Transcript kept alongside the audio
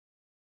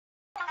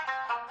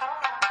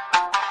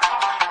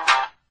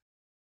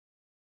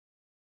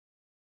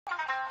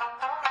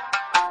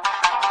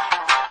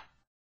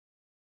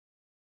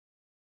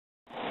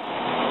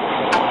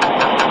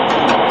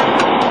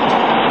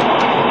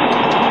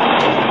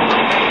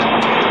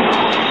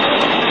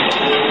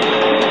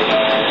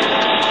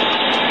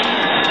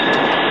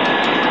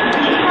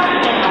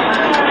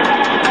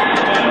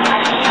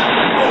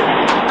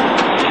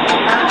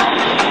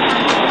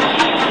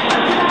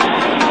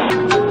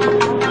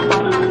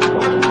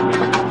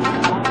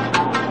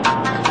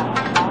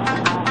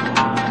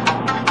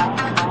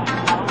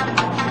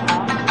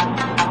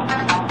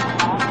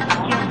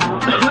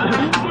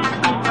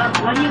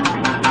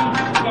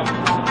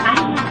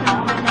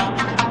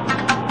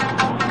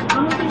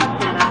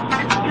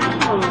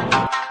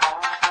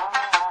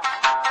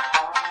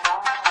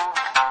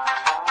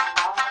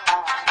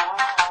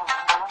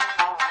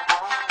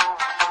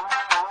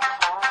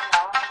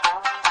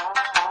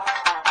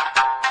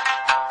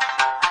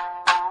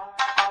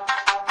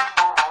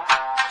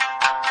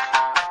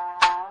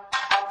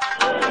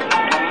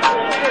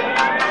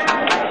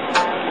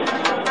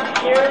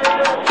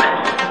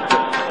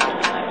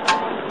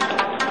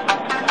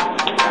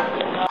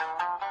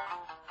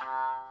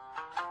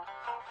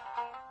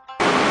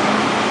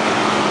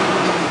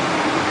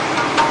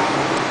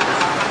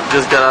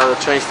Just got out of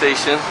the train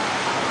station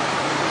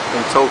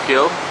in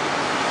Tokyo.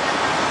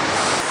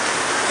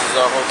 This is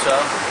our hotel.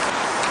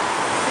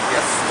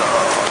 Yes,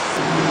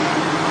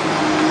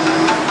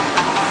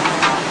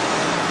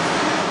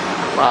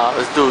 wow,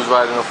 this dude's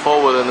riding a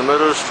four-wheeler in the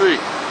middle of the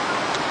street.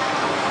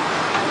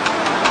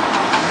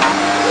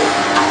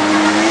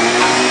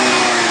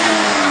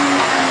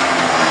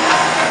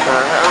 What the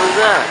hell is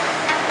that?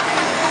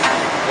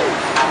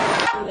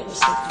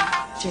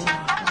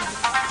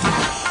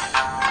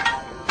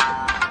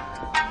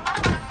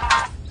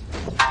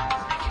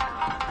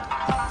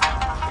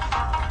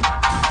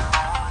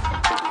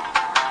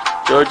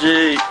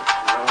 Georgie!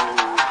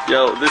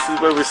 Yo, this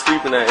is where we're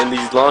sleeping at, in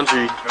these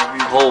laundry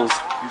holes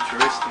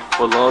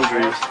for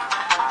laundry.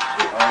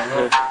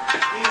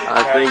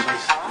 I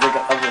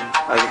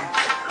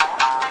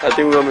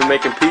think we're gonna be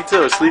making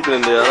pizza or sleeping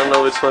in there. I don't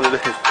know which one it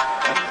is.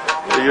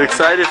 Are you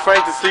excited,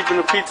 Frank, to sleep in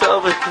the pizza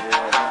oven?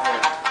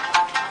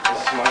 This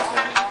is my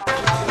thing.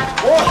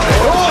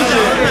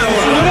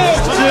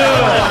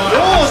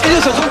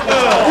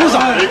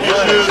 Take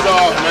your shoes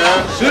off, man.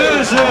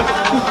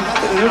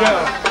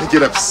 They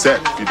get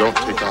upset if you don't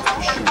take off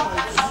your shoes.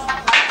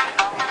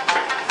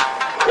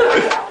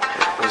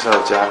 What's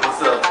up, Jack?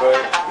 What's up, bro?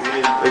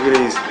 Look at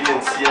these. We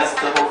in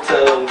Siesta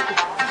Hotel in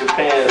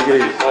Japan. Look at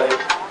these.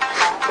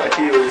 My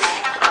heels.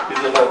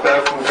 These are my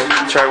bathroom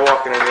shoes. Try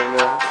walking in there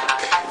now.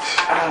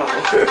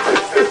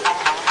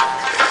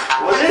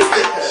 What is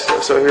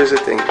this? So here's the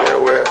thing. You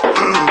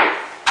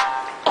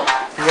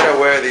gotta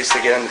wear these to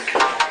get in,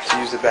 to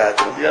use the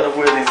bathroom. You gotta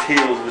wear these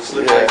heels, which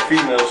look like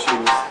female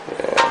shoes,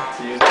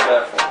 to use the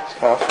bathroom. It's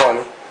kind of funny.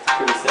 It's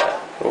pretty sad.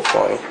 So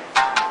funny.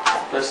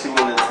 Especially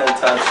when they're 10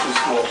 times too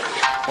small.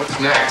 What's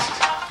next?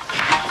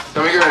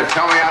 Somebody gonna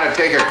tell me how to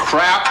take a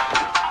crap?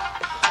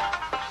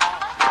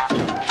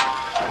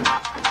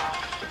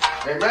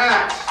 Hey,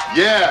 Max.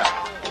 Yeah.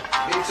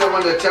 Need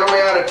someone to tell me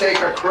how to take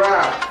a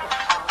crap.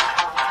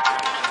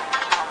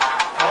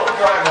 I'll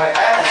dry my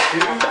ass,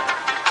 dude.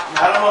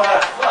 I don't know how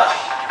to flush.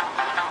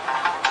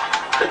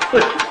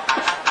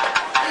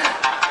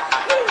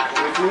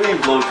 What do you mean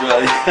blow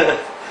dry?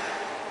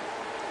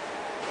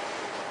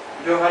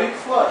 Yo, how do you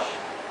flush?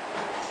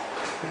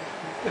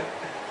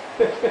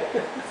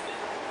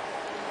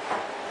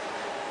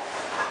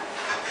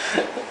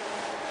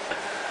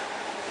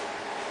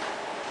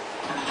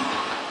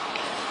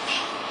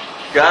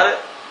 Got it?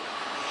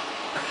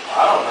 I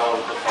don't know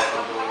what the fuck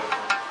I'm doing.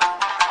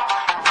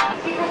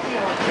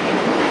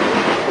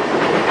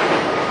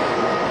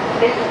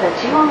 This is a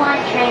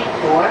 209 train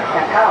for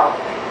Nagoya.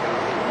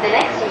 The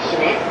next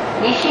station is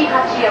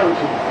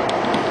Kichijoji.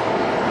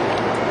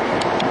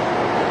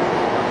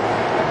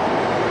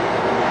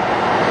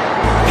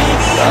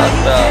 Stop.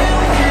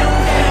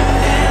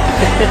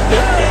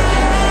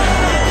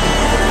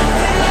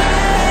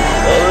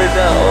 All the way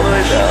down, all the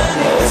way down,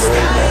 all the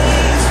way down,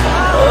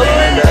 all the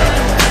way down.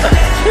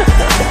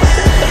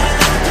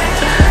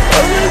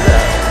 All the way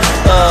down.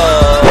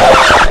 Oh.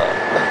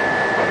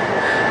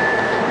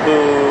 Boo.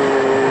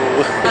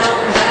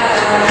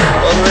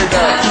 All the way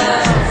down.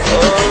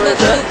 All the way down. All the way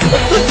down.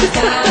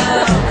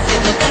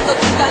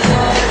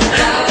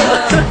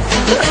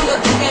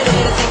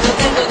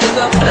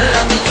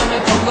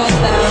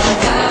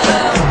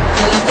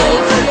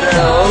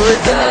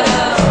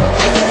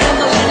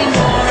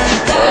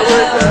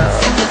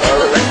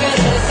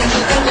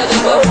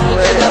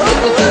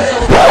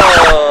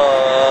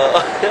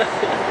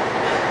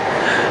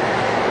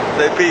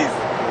 Say peace.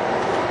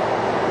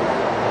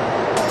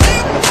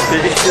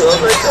 Peace. All the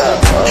way down. All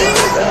the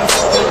way down.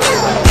 All the way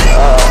down.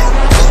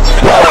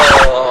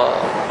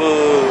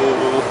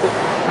 Boo.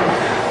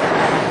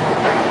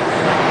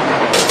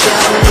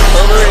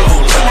 All the way.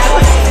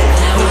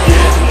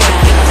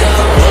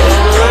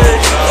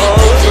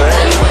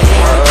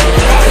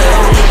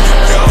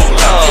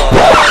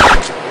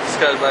 This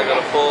guy's not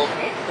gonna fall.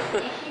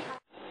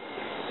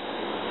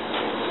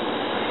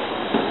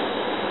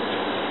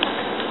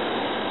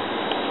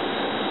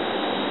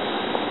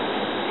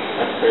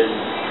 That's crazy.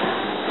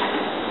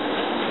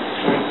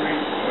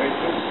 23,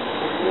 22,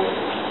 24.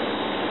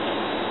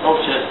 Oh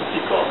shit, he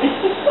caught me.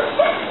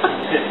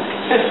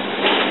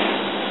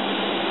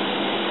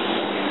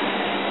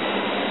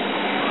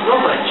 Oh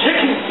my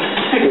chicken!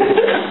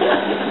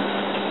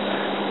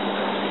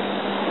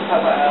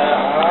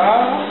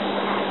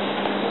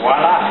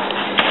 Voila!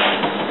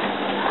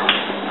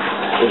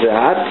 Is it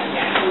hot?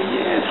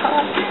 Yeah, it's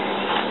hot.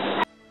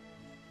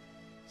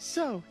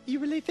 So, you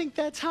really think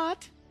that's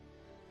hot?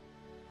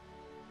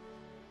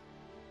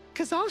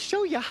 'Cause I'll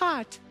show you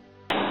hot.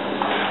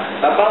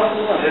 That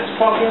bottle one, it's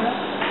fucking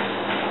hot.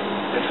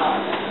 It's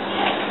hot.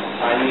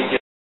 I need to get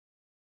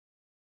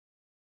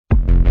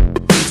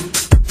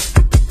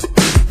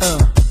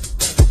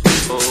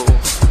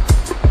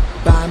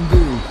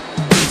Bamboo,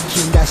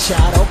 kinda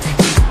shadow.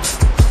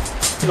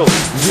 Yo,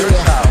 your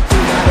style.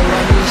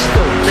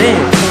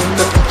 Damn.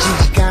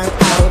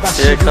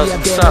 Here comes the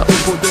stop.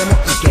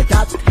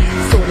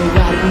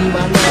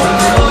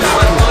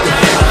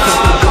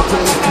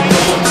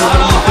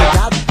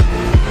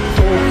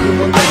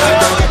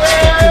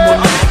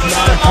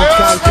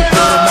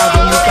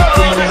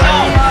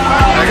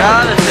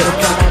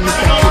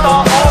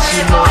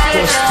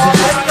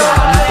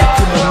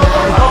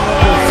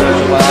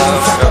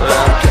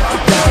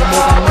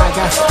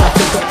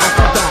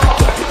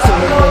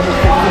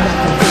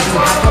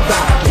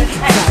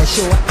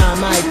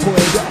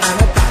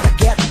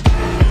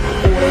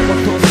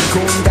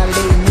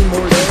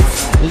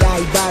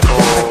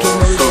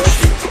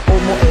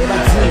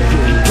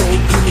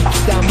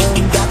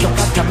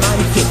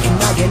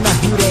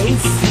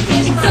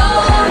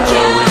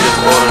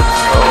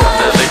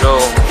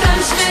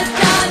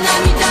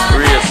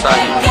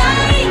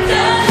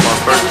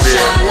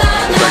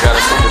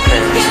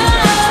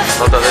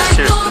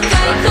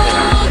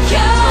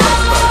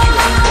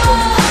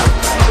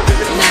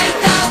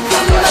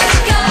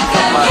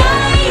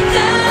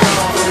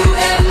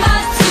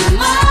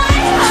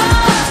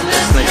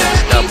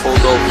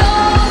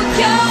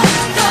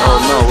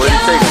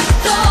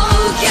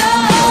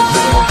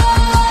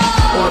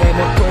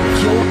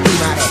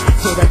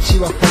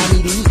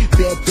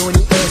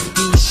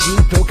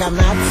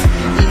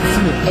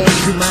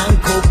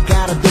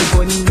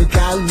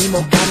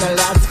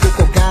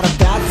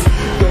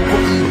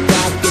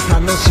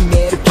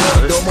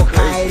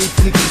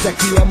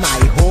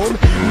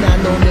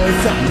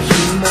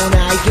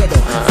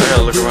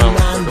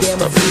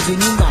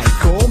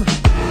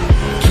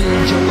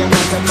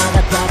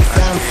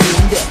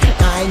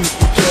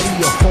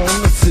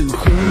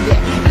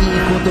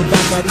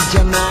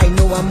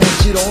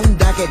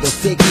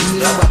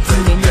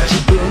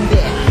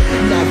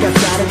 流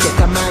されて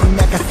たまに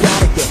泣かさ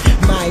れて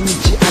毎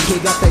日明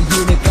け方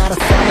夢